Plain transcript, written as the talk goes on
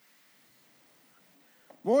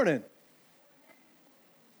Morning.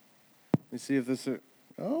 Let me see if this.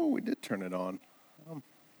 Oh, we did turn it on. I'm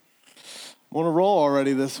on a roll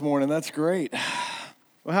already this morning. That's great.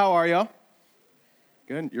 Well, how are y'all?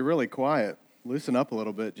 Good. You're really quiet. Loosen up a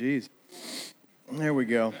little bit. Jeez. There we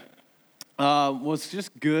go. Well, it's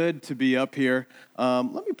just good to be up here.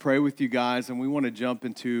 Let me pray with you guys, and we want to jump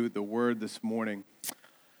into the Word this morning.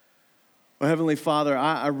 Well, Heavenly Father,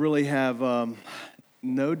 I really have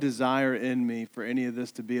no desire in me for any of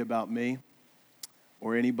this to be about me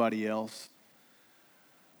or anybody else.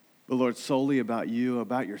 But Lord, solely about you,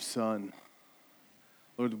 about your Son.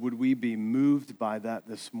 Lord, would we be moved by that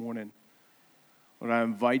this morning? Lord, I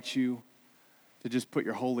invite you to just put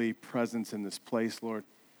your holy presence in this place, Lord.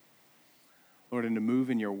 Lord, and to move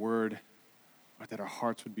in your word, Lord, that our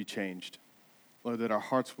hearts would be changed. Lord, that our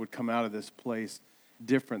hearts would come out of this place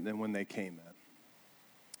different than when they came in.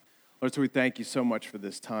 Lord, so we thank you so much for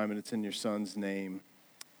this time, and it's in your Son's name.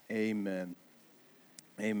 Amen.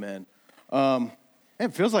 Amen.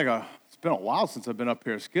 It feels like it's been a while since I've been up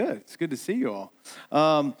here. It's good. It's good to see you all.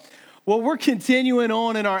 Well, we're continuing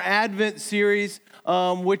on in our Advent series,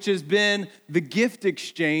 which has been the gift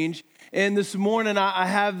exchange. And this morning, I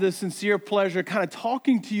have the sincere pleasure kind of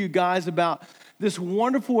talking to you guys about this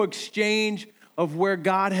wonderful exchange of where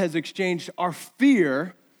God has exchanged our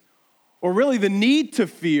fear, or really the need to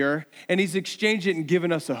fear, and he's exchanged it and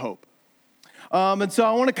given us a hope. And so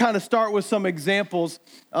I want to kind of start with some examples.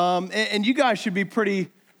 And you guys should be pretty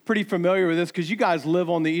familiar with this because you guys live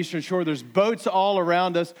on the Eastern Shore. There's boats all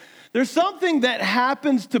around us. There's something that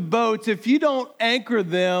happens to boats if you don't anchor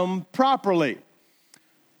them properly.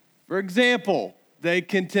 For example, they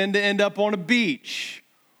can tend to end up on a beach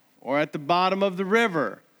or at the bottom of the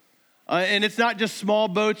river. And it's not just small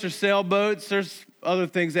boats or sailboats. There's other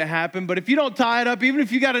things that happen. But if you don't tie it up, even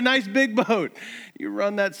if you got a nice big boat, you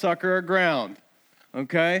run that sucker aground,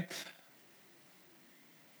 okay?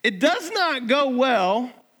 It does not go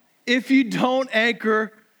well if you don't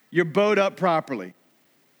anchor your boat up properly.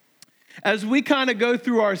 As we kind of go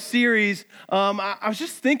through our series, I was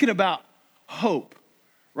just thinking about hope,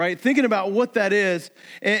 right? Thinking about what that is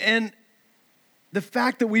and the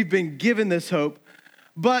fact that we've been given this hope.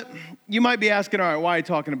 But you might be asking, all right, why are you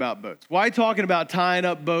talking about boats? Why are you talking about tying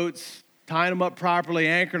up boats, tying them up properly,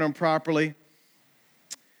 anchoring them properly?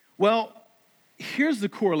 Well, here's the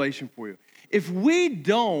correlation for you. If we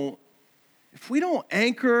don't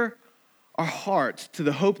anchor our hearts to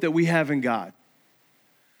the hope that we have in God,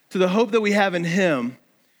 to the hope that we have in Him,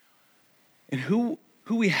 and who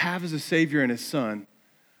we have as a Savior and His Son,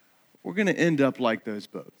 we're going to end up like those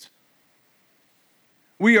boats.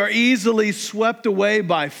 We are easily swept away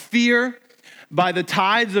by fear, by the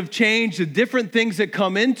tides of change, the different things that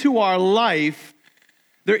come into our life.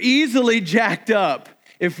 They're easily jacked up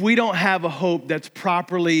if we don't have a hope that's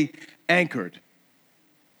properly anchored.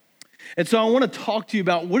 And so I want to talk to you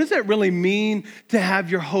about what does that really mean to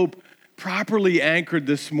have your hope properly anchored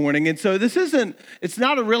this morning. And so it's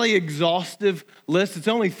not a really exhaustive list. It's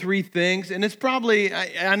only 3 things. And it's probably,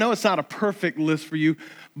 I know it's not a perfect list for you,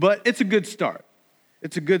 but it's a good start.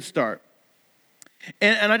 It's a good start.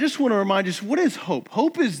 And I just want to remind you, what is hope?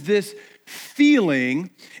 Hope is this feeling,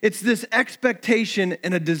 it's this expectation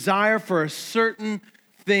and a desire for a certain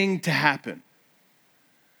thing to happen.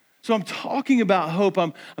 So I'm talking about hope.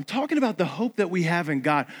 I'm talking about the hope that we have in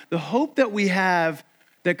God, the hope that we have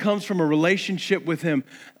that comes from a relationship with Him.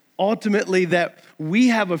 Ultimately, that we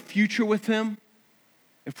have a future with Him,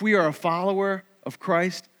 if we are a follower of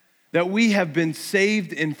Christ, that we have been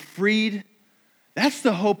saved and freed. That's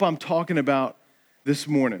the hope I'm talking about this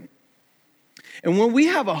morning. And when we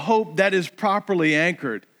have a hope that is properly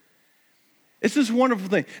anchored, it's this wonderful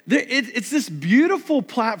thing. It's this beautiful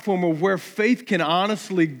platform of where faith can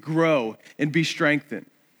honestly grow and be strengthened.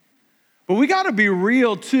 But we got to be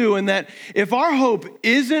real too, in that if our hope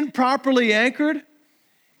isn't properly anchored, it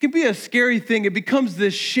can be a scary thing. It becomes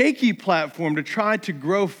this shaky platform to try to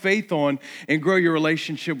grow faith on and grow your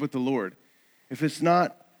relationship with the Lord if it's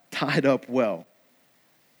not tied up well.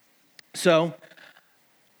 So,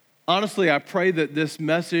 honestly, I pray that this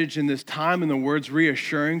message and this time in the Word's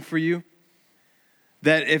reassuring for you.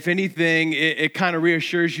 That if anything, it kind of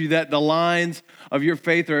reassures you that the lines of your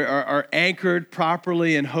faith are anchored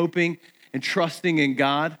properly in hoping and trusting in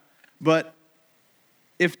God. But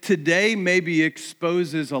if today maybe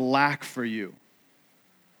exposes a lack for you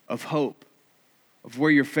of hope, of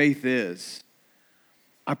where your faith is,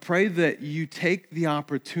 I pray that you take the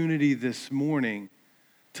opportunity this morning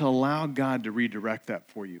to allow God to redirect that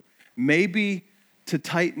for you. Maybe to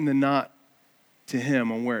tighten the knot to Him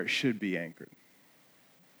on where it should be anchored.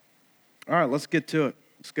 All right, let's get to it.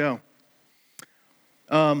 Let's go.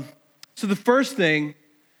 So the first thing,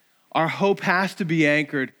 our hope has to be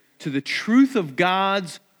anchored to the truth of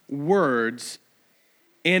God's words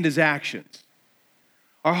and his actions.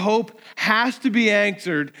 Our hope has to be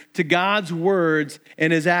anchored to God's words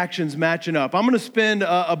and his actions matching up. I'm going to spend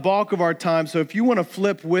a bulk of our time, so if you want to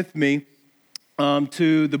flip with me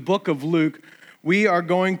to the book of Luke, we are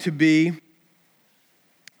going to be,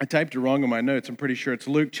 I typed it wrong in my notes, I'm pretty sure it's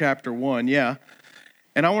Luke chapter 1, yeah.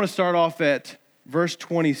 And I want to start off at verse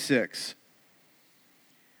 26.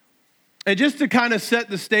 And just to kind of set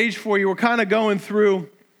the stage for you, we're kind of going through,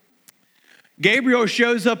 Gabriel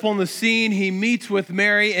shows up on the scene, he meets with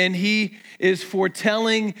Mary, and he is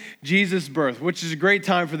foretelling Jesus' birth, which is a great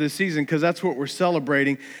time for this season because that's what we're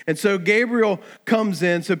celebrating. And so Gabriel comes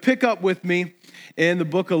in. So pick up with me in the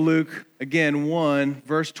book of Luke, again, 1,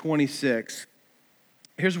 verse 26.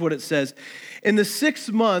 Here's what it says. In the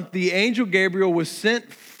 6th month, the angel Gabriel was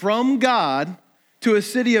sent from God to a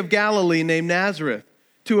city of Galilee named Nazareth,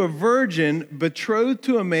 to a virgin betrothed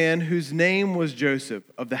to a man whose name was Joseph,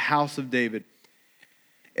 of the house of David.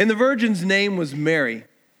 And the virgin's name was Mary.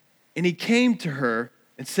 And he came to her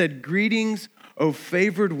and said, "Greetings, O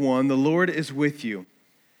favored one, the Lord is with you."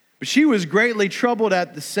 But she was greatly troubled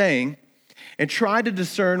at the saying and tried to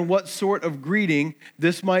discern what sort of greeting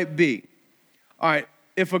this might be. All right,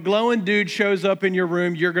 if a glowing dude shows up in your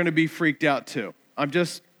room, you're going to be freaked out too.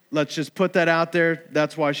 Let's just put that out there.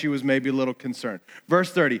 That's why she was maybe a little concerned.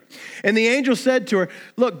 Verse 30. And the angel said to her,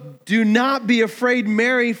 "Look, do not be afraid,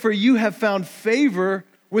 Mary, for you have found favor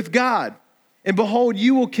with God. And behold,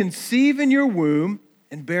 you will conceive in your womb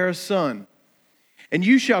and bear a son. And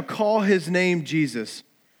you shall call his name Jesus.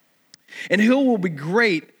 And he will be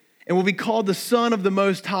great and will be called the Son of the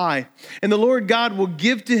Most High. And the Lord God will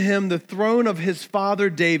give to him the throne of his father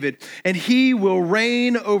David. And he will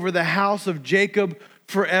reign over the house of Jacob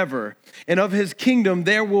forever, and of his kingdom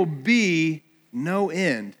there will be no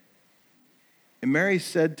end." And Mary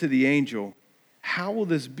said to the angel, "How will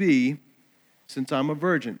this be since I'm a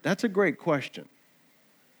virgin?" That's a great question.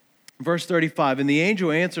 Verse 35, and the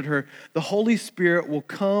angel answered her, "The Holy Spirit will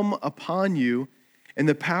come upon you, and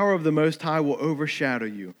the power of the Most High will overshadow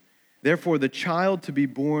you. Therefore, the child to be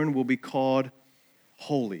born will be called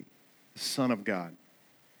Holy, the Son of God.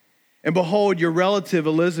 And behold, your relative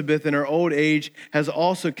Elizabeth in her old age has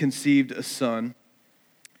also conceived a son.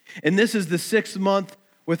 And this is the 6th month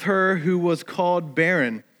with her who was called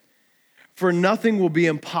barren. For nothing will be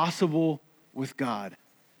impossible with God."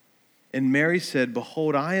 And Mary said,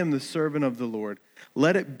 "Behold, I am the servant of the Lord.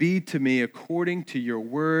 Let it be to me according to your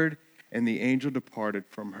word." And the angel departed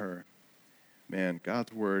from her. Man,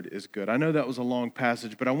 God's word is good. I know that was a long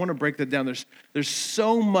passage, but I want to break that down. There's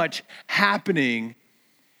so much happening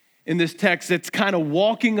in this text that's kind of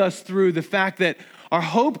walking us through the fact that our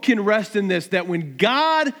hope can rest in this, that when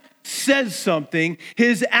God says something,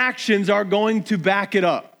 his actions are going to back it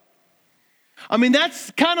up. I mean,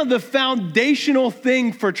 that's kind of the foundational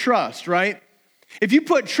thing for trust, right? If you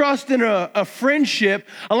put trust in a friendship,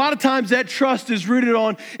 a lot of times that trust is rooted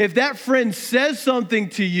on if that friend says something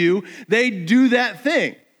to you, they do that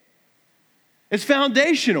thing. It's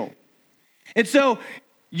foundational. And so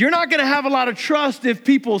you're not going to have a lot of trust if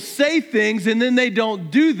people say things and then they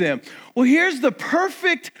don't do them. Well, here's the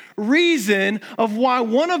perfect reason of why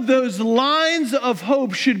one of those lines of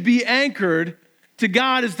hope should be anchored to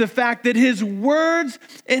God is the fact that his words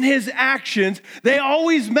and his actions, they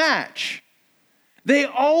always match. They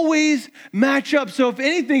always match up. So if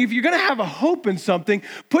anything, if you're going to have a hope in something,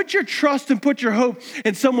 put your trust and put your hope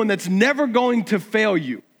in someone that's never going to fail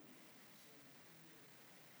you.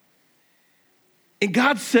 And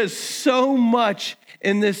God says so much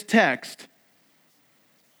in this text.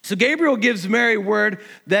 So Gabriel gives Mary word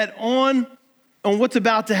that on what's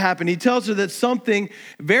about to happen. He tells her that something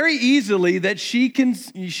very easily that she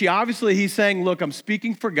obviously, he's saying, look, I'm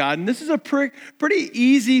speaking for God. And this is a pretty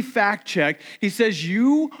easy fact check. He says,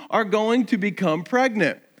 you are going to become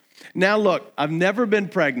pregnant. Now look, I've never been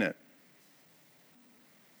pregnant.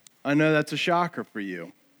 I know that's a shocker for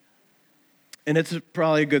you. And it's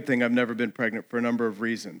probably a good thing I've never been pregnant for a number of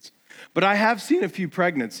reasons. But I have seen a few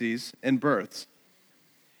pregnancies and births.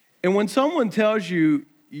 And when someone tells you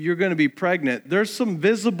you're going to be pregnant, there's some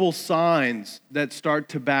visible signs that start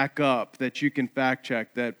to back up that you can fact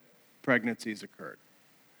check that pregnancies occurred.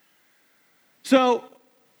 So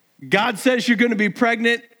God says you're going to be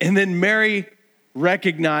pregnant, and then Mary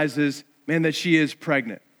recognizes, man, that she is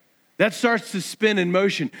pregnant. That starts to spin in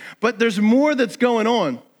motion. But there's more that's going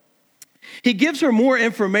on. He gives her more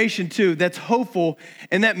information too that's hopeful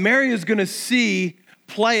and that Mary is going to see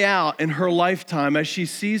play out in her lifetime as she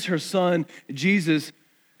sees her son, Jesus,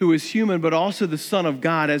 who is human, but also the Son of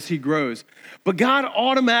God as he grows. But God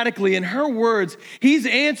automatically, in her words, he's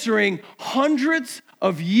answering hundreds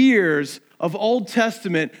of years of Old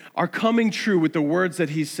Testament are coming true with the words that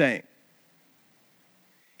he's saying.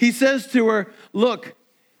 He says to her, look,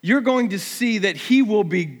 you're going to see that he will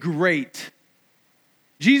be great.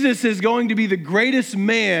 Jesus is going to be the greatest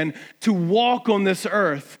man to walk on this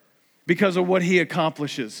earth because of what he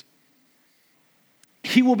accomplishes.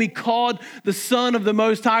 He will be called the Son of the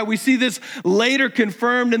Most High. We see this later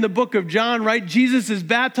confirmed in the book of John, right? Jesus is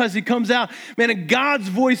baptized, he comes out, man, and God's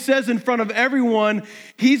voice says in front of everyone,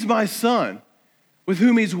 he's my son, with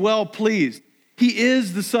whom he's well pleased. He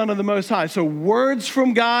is the Son of the Most High. So words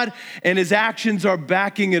from God and his actions are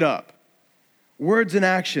backing it up. Words and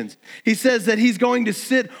actions. He says that he's going to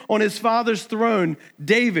sit on his father's throne,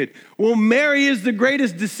 David. Well, Mary is the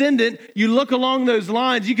greatest descendant. You look along those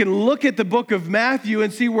lines, you can look at the book of Matthew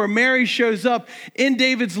and see where Mary shows up in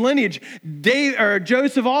David's lineage.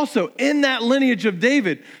 Joseph also in that lineage of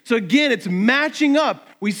David. So again, it's matching up.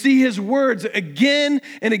 We see his words again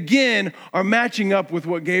and again are matching up with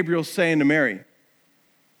what Gabriel's saying to Mary.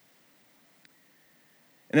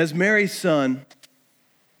 And as Mary's son,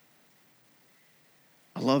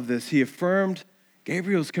 I love this. He affirmed,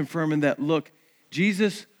 Gabriel's confirming that, look,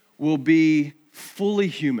 Jesus will be fully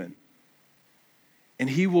human and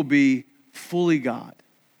he will be fully God.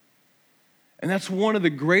 And that's one of the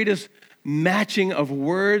greatest matching of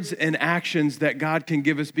words and actions that God can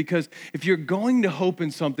give us, because if you're going to hope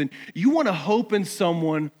in something, you want to hope in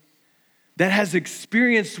someone that has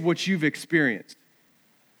experienced what you've experienced.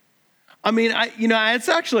 I mean, it's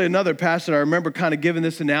actually another pastor I remember kind of giving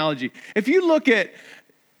this analogy. If you look at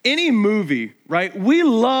any movie, right, we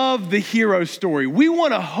love the hero story. We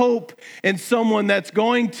want to hope in someone that's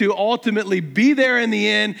going to ultimately be there in the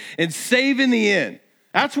end and save in the end.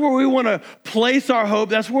 That's where we want to place our hope.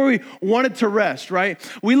 That's where we want it to rest, right?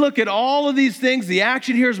 We look at all of these things. The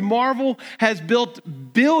action here is Marvel has built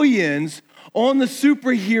billions on the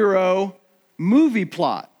superhero movie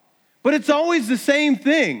plot. But it's always the same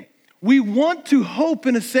thing. We want to hope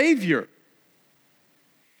in a Savior.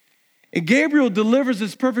 And Gabriel delivers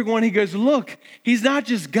this perfect one. He goes, look, he's not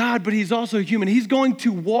just God, but he's also human. He's going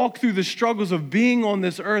to walk through the struggles of being on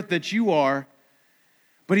this earth that you are,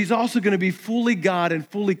 but he's also going to be fully God and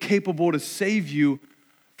fully capable to save you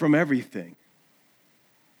from everything.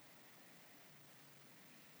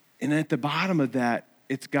 And at the bottom of that,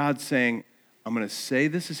 it's God saying, I'm going to say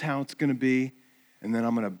this is how it's going to be, and then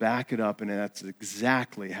I'm going to back it up, and that's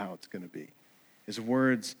exactly how it's going to be. His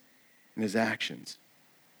words and his actions.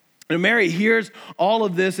 And Mary hears all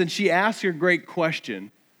of this, and she asks her a great question.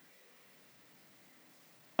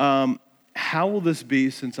 How will this be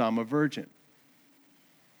since I'm a virgin?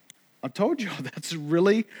 I told you that's a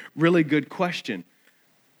really, really good question.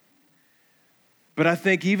 But I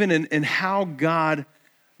think even in how God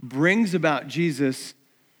brings about Jesus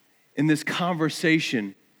in this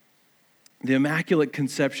conversation, the Immaculate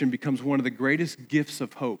Conception becomes one of the greatest gifts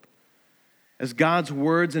of hope. As God's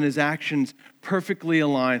words and his actions perfectly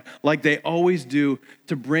align, like they always do,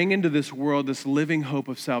 to bring into this world this living hope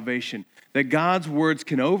of salvation. That God's words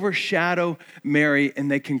can overshadow Mary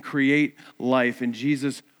and they can create life in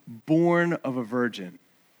Jesus, born of a virgin.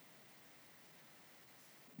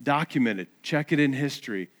 Documented, check it in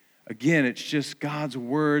history. Again, it's just God's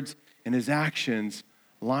words and his actions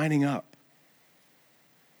lining up.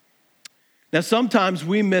 Now, sometimes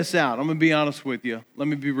we miss out. I'm going to be honest with you. Let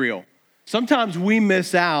me be real. Sometimes we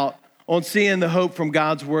miss out on seeing the hope from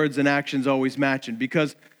God's words and actions always matching,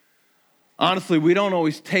 because honestly, we don't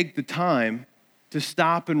always take the time to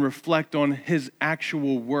stop and reflect on his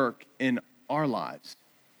actual work in our lives,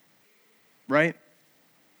 right?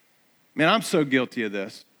 Man, I'm so guilty of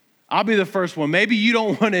this. I'll be the first one. Maybe you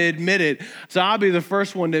don't want to admit it, so I'll be the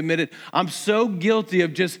first one to admit it. I'm so guilty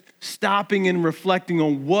of just stopping and reflecting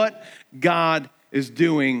on what God is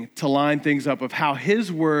doing to line things up, of how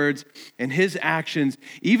his words and his actions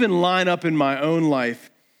even line up in my own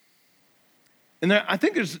life. And I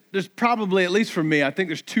think there's probably, at least for me, I think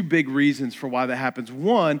there's two big reasons for why that happens.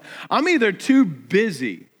 One, I'm either too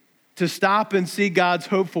busy to stop and see God's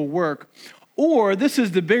hopeful work, or this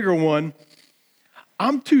is the bigger one,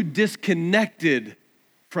 I'm too disconnected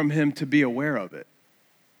from him to be aware of it.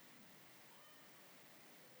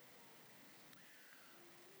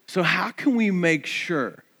 So how can we make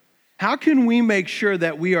sure? How can we make sure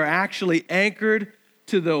that we are actually anchored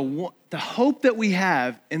to the hope that we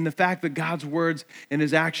have in the fact that God's words and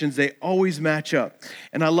his actions, they always match up?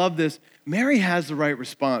 And I love this. Mary has the right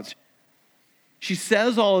response. She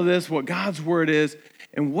says all of this, what God's word is,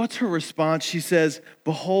 and what's her response? She says,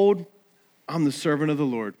 behold, I'm the servant of the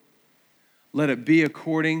Lord. Let it be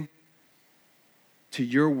according to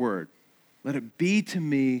your word. Let it be to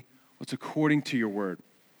me what's according to your word.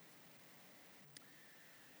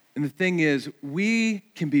 And the thing is, we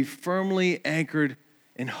can be firmly anchored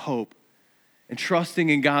in hope and trusting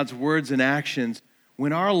in God's words and actions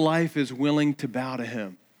when our life is willing to bow to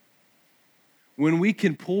him. When we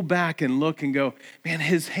can pull back and look and go, man,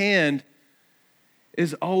 his hand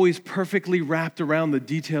is always perfectly wrapped around the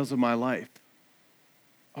details of my life.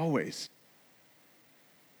 Always.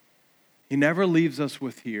 He never leaves us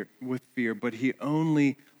with fear, but he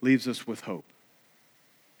only leaves us with hope.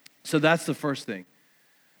 So that's the first thing,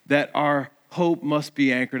 that our hope must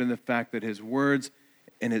be anchored in the fact that his words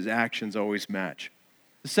and his actions always match.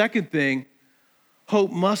 The second thing,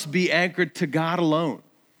 hope must be anchored to God alone.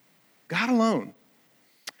 God alone.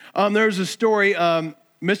 There's a story,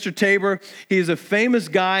 Mr. Tabor, he's a famous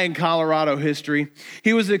guy in Colorado history.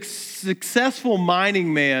 He was a successful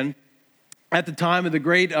mining man at the time of the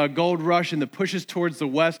great gold rush and the pushes towards the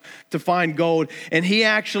west to find gold. And he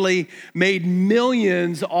actually made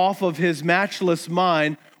millions off of his matchless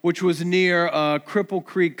mine, which was near Cripple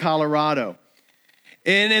Creek, Colorado.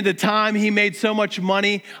 And at the time he made so much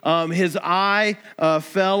money, his eye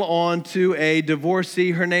fell onto a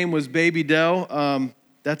divorcee. Her name was Baby Doe.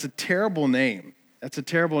 That's a terrible name.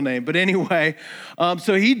 But anyway,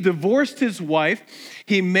 so he divorced his wife.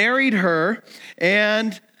 He married her,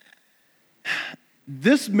 and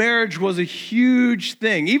this marriage was a huge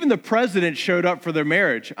thing. Even the president showed up for their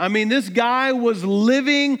marriage. I mean, this guy was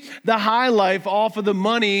living the high life off of the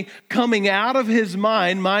money coming out of his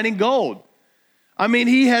mine, mining gold. I mean,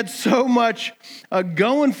 he had so much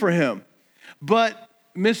going for him. But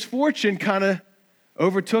misfortune kind of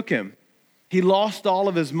overtook him. He lost all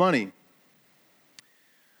of his money.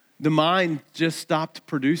 The mine just stopped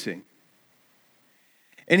producing.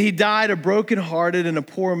 And he died a brokenhearted and a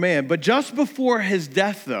poor man. But just before his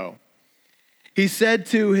death, though, he said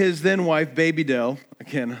to his then wife, Baby Doe,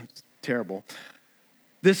 again, it's terrible,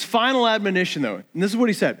 this final admonition, though, and this is what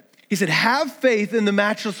he said. He said, have faith in the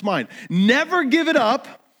matchless mine. Never give it up.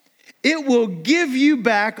 It will give you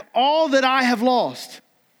back all that I have lost.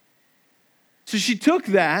 So she took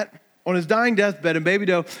that on his dying deathbed, and Baby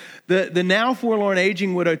Doe, the now forlorn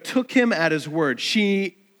aging widow, took him at his word.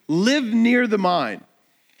 She lived near the mine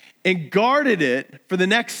and guarded it for the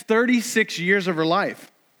next 36 years of her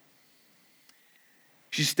life.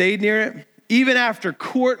 She stayed near it, even after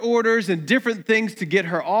court orders and different things to get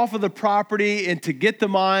her off of the property and to get the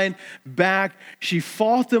mine back. She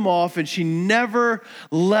fought them off, and she never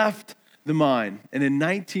left the mine. And in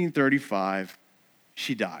 1935,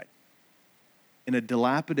 she died in a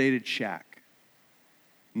dilapidated shack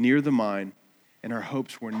near the mine, and her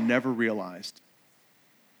hopes were never realized.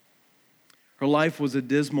 Her life was a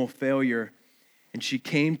dismal failure, and she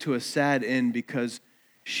came to a sad end because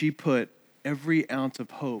she put every ounce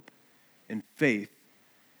of hope and faith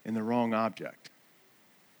in the wrong object.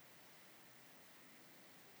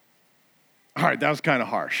 All right, that was kind of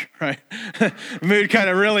harsh, right? The mood kind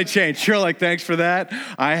of really changed. You're like, thanks for that.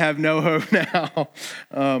 I have no hope now.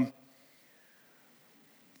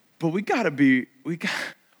 But we got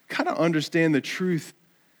to understand the truth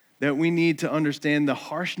that we need to understand the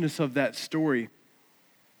harshness of that story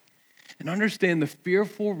and understand the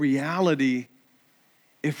fearful reality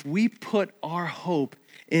if we put our hope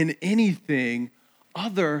in anything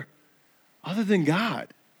other than God.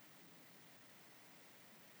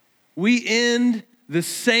 We end the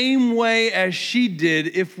same way as she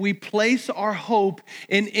did if we place our hope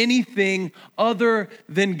in anything other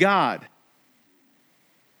than God.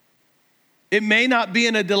 It may not be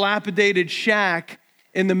in a dilapidated shack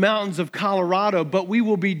in the mountains of Colorado, but we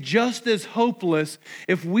will be just as hopeless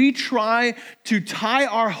if we try to tie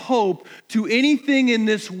our hope to anything in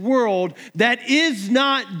this world that is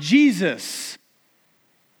not Jesus.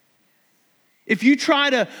 If you try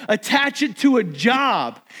to attach it to a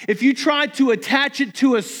job, if you try to attach it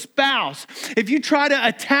to a spouse, if you try to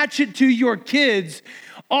attach it to your kids,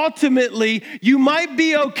 ultimately, you might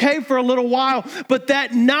be okay for a little while, but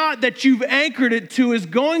that knot that you've anchored it to is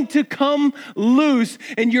going to come loose,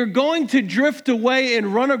 and you're going to drift away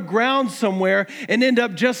and run aground somewhere and end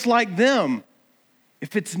up just like them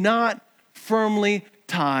if it's not firmly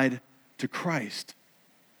tied to Christ.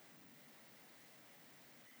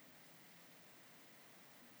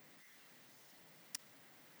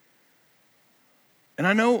 And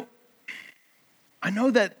I know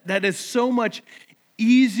that is so much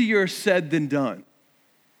easier said than done.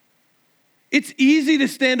 It's easy to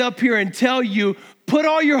stand up here and tell you, put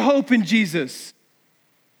all your hope in Jesus.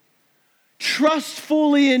 Trust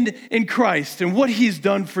fully in Christ and what he's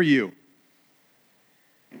done for you.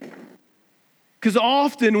 Because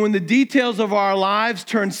often when the details of our lives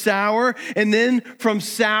turn sour and then from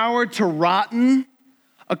sour to rotten,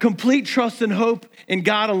 a complete trust and hope in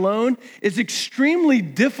God alone is extremely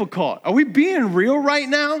difficult. Are we being real right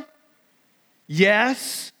now?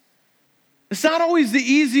 Yes. It's not always the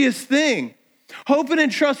easiest thing. Hoping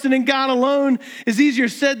and trusting in God alone is easier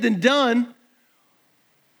said than done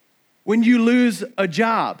when you lose a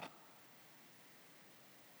job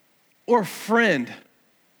or a friend.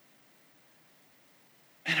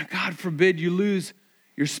 And God forbid you lose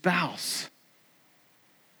your spouse.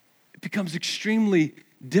 It becomes extremely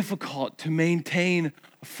difficult to maintain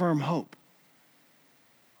a firm hope.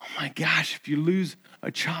 Oh my gosh, if you lose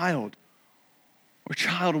a child or a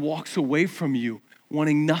child walks away from you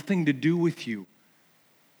wanting nothing to do with you,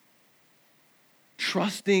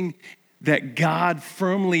 trusting that God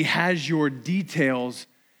firmly has your details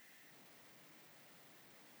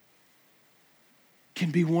can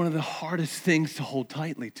be one of the hardest things to hold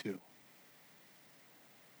tightly to.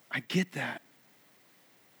 I get that.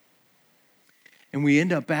 And we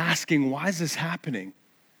end up asking, why is this happening?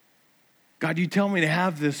 God, you tell me to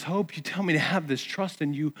have this hope, you tell me to have this trust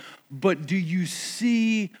in you, but do you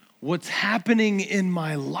see what's happening in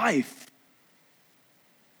my life?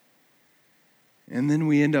 And then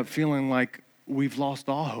we end up feeling like we've lost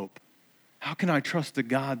all hope. How can I trust a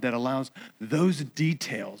God that allows those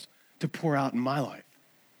details to pour out in my life?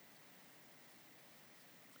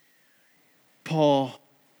 Paul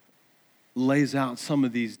lays out some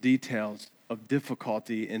of these details of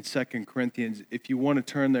difficulty in 2 Corinthians. If you want to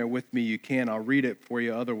turn there with me, you can. I'll read it for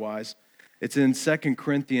you otherwise. It's in 2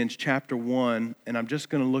 Corinthians chapter 1, and I'm just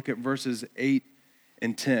going to look at verses 8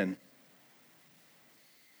 and 10.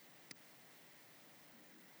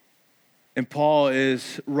 And Paul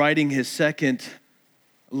is writing his second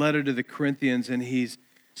letter to the Corinthians, and he's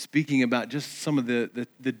speaking about just some of the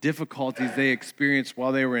difficulties they experienced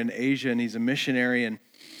while they were in Asia, and he's a missionary. And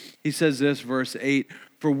he says this, verse 8,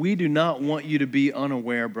 "For we do not want you to be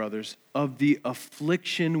unaware, brothers, of the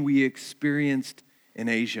affliction we experienced in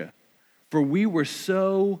Asia. For we were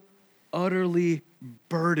so utterly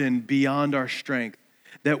burdened beyond our strength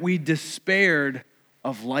that we despaired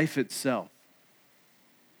of life itself."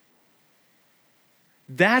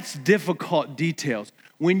 That's difficult details.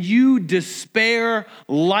 When you despair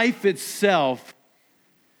life itself,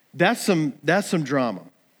 that's some drama.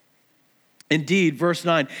 Indeed, verse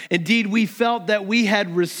 9, "Indeed, we felt that we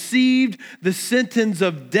had received the sentence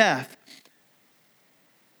of death."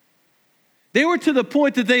 They were to the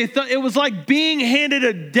point that they thought it was like being handed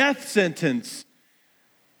a death sentence.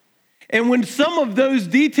 And when some of those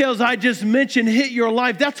details I just mentioned hit your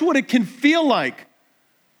life, that's what it can feel like.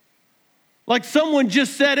 Like someone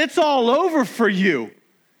just said, it's all over for you.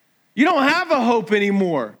 You don't have a hope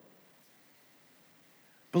anymore.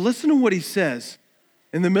 But listen to what he says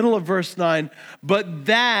in the middle of verse 9. But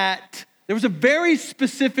that, there was a very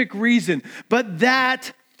specific reason, but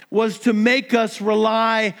that was to make us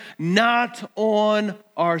rely not on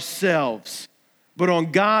ourselves, but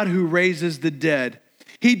on God who raises the dead.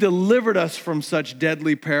 He delivered us from such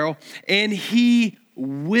deadly peril, and he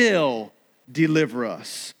will deliver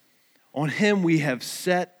us. On him we have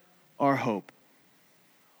set our hope.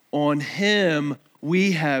 On him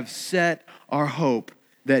we have set our hope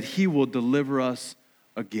that he will deliver us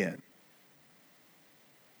again.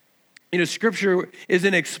 You know, Scripture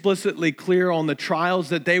isn't explicitly clear on the trials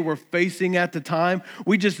that they were facing at the time.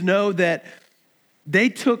 We just know that they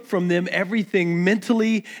took from them everything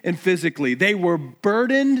mentally and physically. They were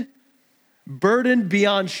burdened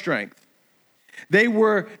beyond strength. They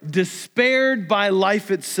were despaired by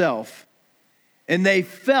life itself, and they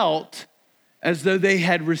felt as though they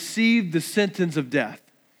had received the sentence of death.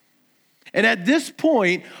 And at this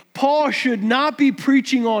point, Paul should not be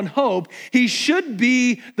preaching on hope. He should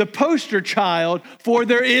be the poster child for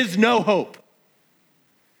there is no hope.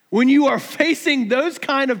 When you are facing those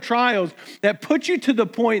kind of trials that put you to the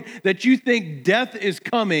point that you think death is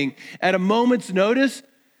coming at a moment's notice,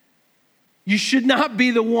 you should not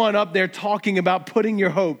be the one up there talking about putting your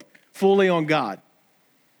hope fully on God.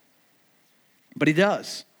 But he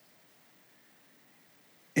does.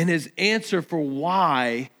 And his answer for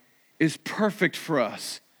why is perfect for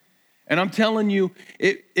us. And I'm telling you,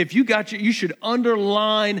 if you got you should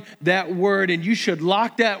underline that word and you should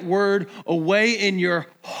lock that word away in your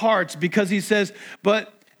hearts, because he says,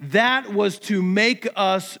 but that was to make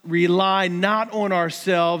us rely not on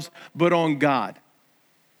ourselves, but on God.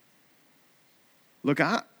 Look,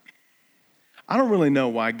 I don't really know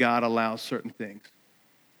why God allows certain things.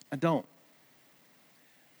 I don't.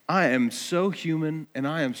 I am so human and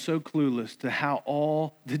I am so clueless to how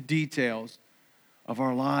all the details of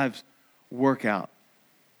our lives work out.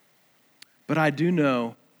 But I do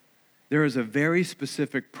know there is a very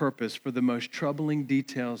specific purpose for the most troubling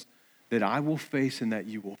details that I will face and that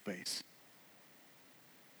you will face.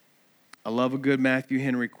 I love a good Matthew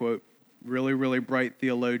Henry quote, really, really bright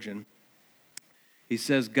theologian. He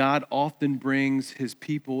says, God often brings his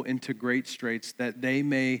people into great straits that they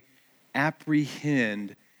may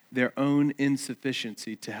apprehend their own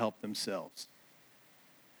insufficiency to help themselves,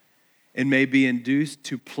 and may be induced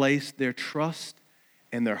to place their trust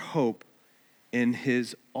and their hope in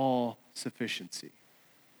his all-sufficiency.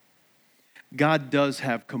 God does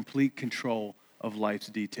have complete control of life's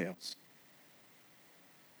details.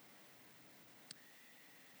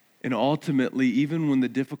 And ultimately, even when the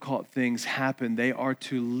difficult things happen, they are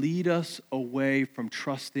to lead us away from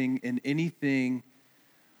trusting in anything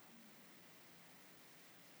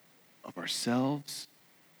of ourselves,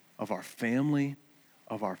 of our family,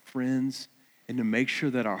 of our friends, and to make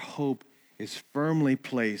sure that our hope is firmly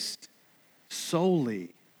placed solely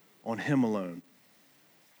on him alone.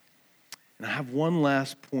 And I have one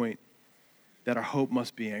last point that our hope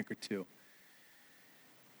must be anchored to.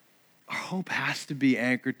 Our hope has to be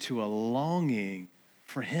anchored to a longing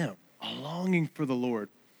for him, a longing for the Lord.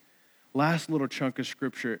 Last little chunk of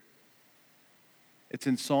scripture, it's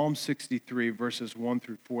in Psalm 63, verses 1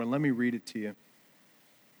 through 4. And let me read it to you.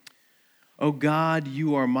 O God,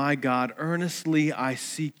 you are my God. Earnestly I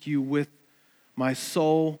seek you with my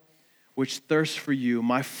soul, which thirsts for you.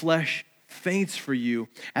 My flesh faints for you,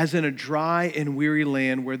 as in a dry and weary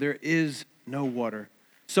land where there is no water.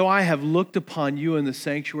 So I have looked upon you in the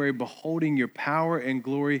sanctuary, beholding your power and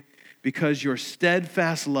glory, because your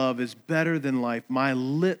steadfast love is better than life. My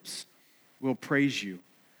lips will praise you.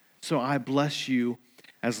 So I bless you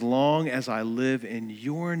as long as I live. In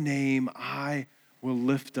your name I will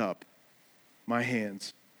lift up my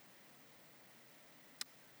hands.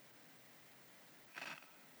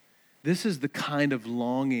 This is the kind of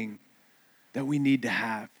longing that we need to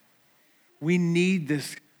have. We need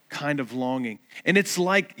this kind of longing. And it's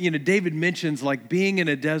like, David mentions like being in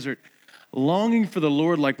a desert, longing for the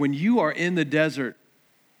Lord, like when you are in the desert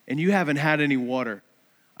and you haven't had any water.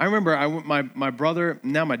 I remember my brother,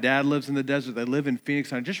 now my dad lives in the desert. They live in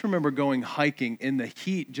Phoenix. And I just remember going hiking and the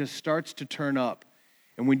heat just starts to turn up.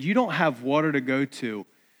 And when you don't have water to go to,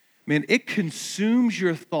 man, it consumes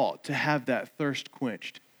your thought to have that thirst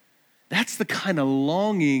quenched. That's the kind of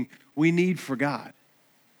longing we need for God.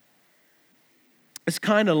 It's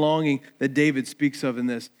kind of longing that David speaks of in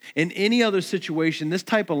this. In any other situation, this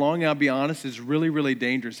type of longing, I'll be honest, is really, really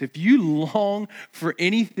dangerous. If you long for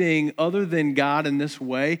anything other than God in this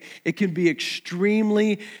way, it can be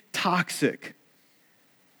extremely toxic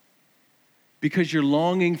because you're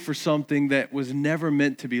longing for something that was never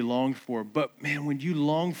meant to be longed for. But man, when you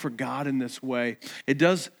long for God in this way, it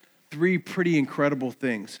does three pretty incredible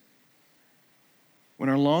things. When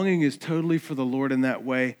our longing is totally for the Lord in that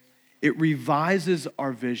way, it revises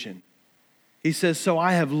our vision. He says, so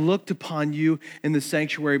I have looked upon you in the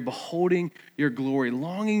sanctuary, beholding your glory,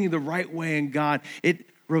 longing the right way in God. It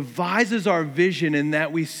revises our vision in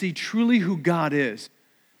that we see truly who God is,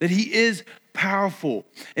 that he is powerful,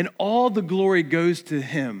 and all the glory goes to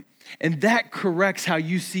him. And that corrects how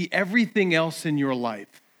you see everything else in your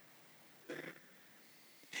life.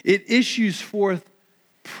 It issues forth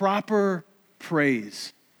proper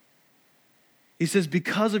praise. He says,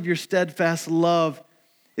 because of your steadfast love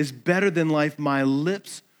is better than life, my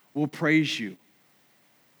lips will praise you.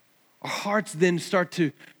 Our hearts then start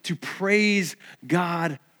to praise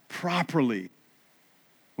God properly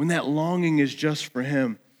when that longing is just for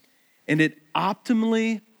him. And it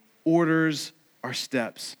optimally orders our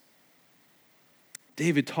steps.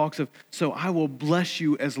 David talks of, so I will bless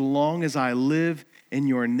you as long as I live. In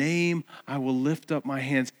your name, I will lift up my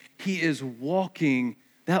hands. He is walking.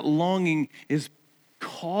 That longing is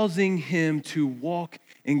causing him to walk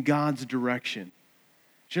in God's direction.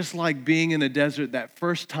 Just like being in the desert, that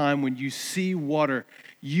first time when you see water,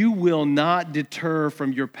 you will not deter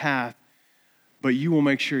from your path, but you will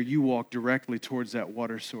make sure you walk directly towards that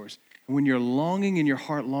water source. And when you're longing and your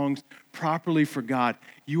heart longs properly for God,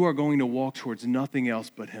 you are going to walk towards nothing else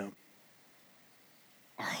but him.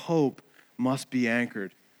 Our hope must be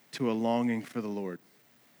anchored to a longing for the Lord.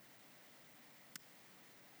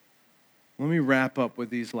 Let me wrap up with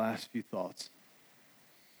these last few thoughts.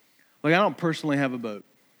 Like, I don't personally have a boat.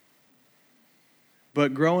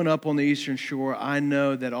 But growing up on the Eastern Shore, I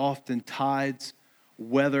know that often tides,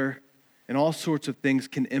 weather, and all sorts of things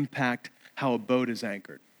can impact how a boat is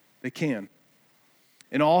anchored. They can.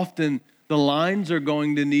 And often the lines are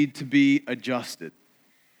going to need to be adjusted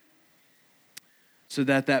so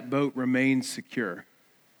that that boat remains secure.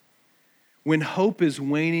 When hope is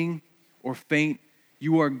waning or faint,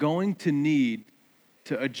 you are going to need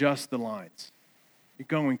to adjust the lines. You're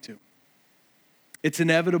going to. It's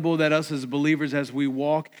inevitable that us as believers, as we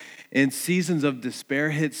walk in seasons of despair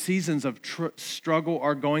hit, seasons of struggle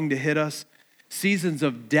are going to hit us, seasons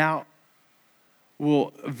of doubt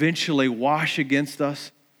will eventually wash against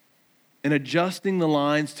us. And adjusting the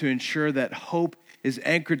lines to ensure that hope is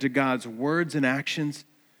anchored to God's words and actions,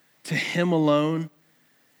 to Him alone,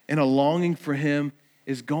 and a longing for Him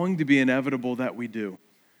is going to be inevitable that we do.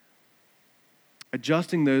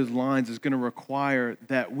 Adjusting those lines is going to require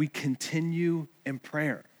that we continue in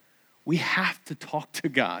prayer. We have to talk to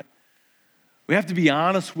God. We have to be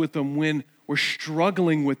honest with Him when we're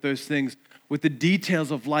struggling with those things, with the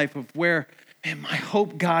details of life, of where, man, my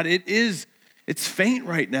hope, God, it's faint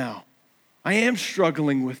right now. I am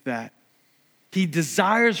struggling with that. He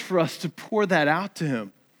desires for us to pour that out to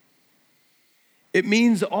Him. It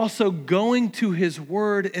means also going to His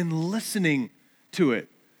word and listening to it.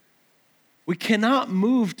 We cannot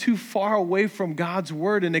move too far away from God's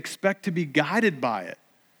word and expect to be guided by it.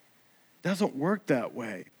 It doesn't work that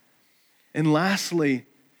way. And lastly,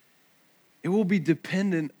 it will be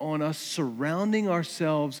dependent on us surrounding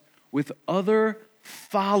ourselves with other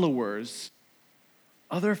followers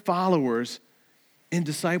in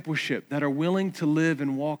discipleship that are willing to live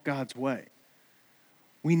and walk God's way.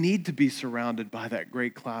 We need to be surrounded by that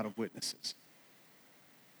great cloud of witnesses.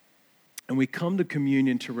 And we come to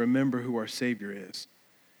communion to remember who our Savior is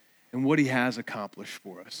and what He has accomplished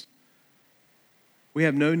for us. We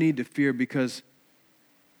have no need to fear because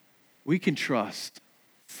we can trust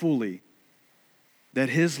fully that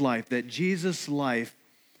His life, that Jesus' life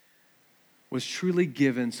was truly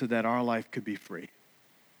given so that our life could be free.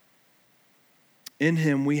 In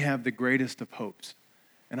Him, we have the greatest of hopes.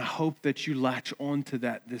 And I hope that you latch on to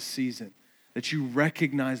that this season, that you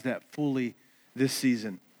recognize that fully this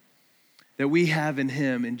season. That we have in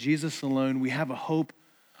Him, in Jesus alone, we have a hope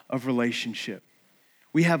of relationship.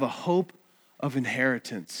 We have a hope of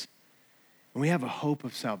inheritance. And we have a hope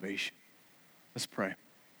of salvation. Let's pray.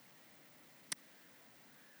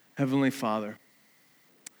 Heavenly Father,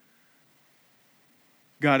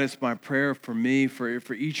 God, it's my prayer for me,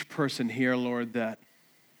 for each person here, Lord, that,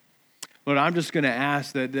 Lord, I'm just going to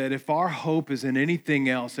ask that if our hope is in anything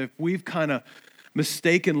else, if we've kind of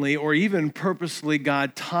mistakenly or even purposely,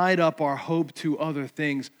 God, tied up our hope to other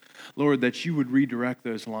things, Lord, that you would redirect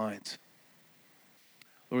those lines.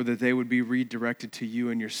 Lord, that they would be redirected to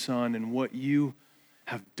you and your Son and what you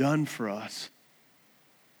have done for us.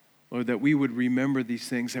 Lord, that we would remember these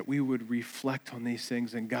things, that we would reflect on these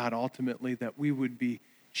things, and God, ultimately, that we would be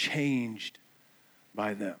changed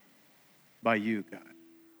by them, by you, God.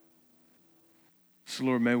 So,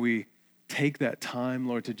 Lord, may we take that time,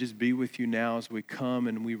 Lord, to just be with you now as we come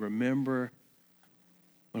and we remember,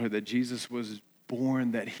 Lord, that Jesus was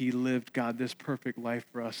born, that He lived, God, this perfect life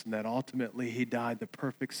for us, and that ultimately He died the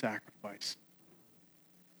perfect sacrifice,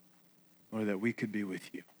 Lord, that we could be with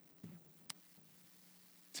you.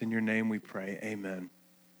 It's in your name we pray. Amen.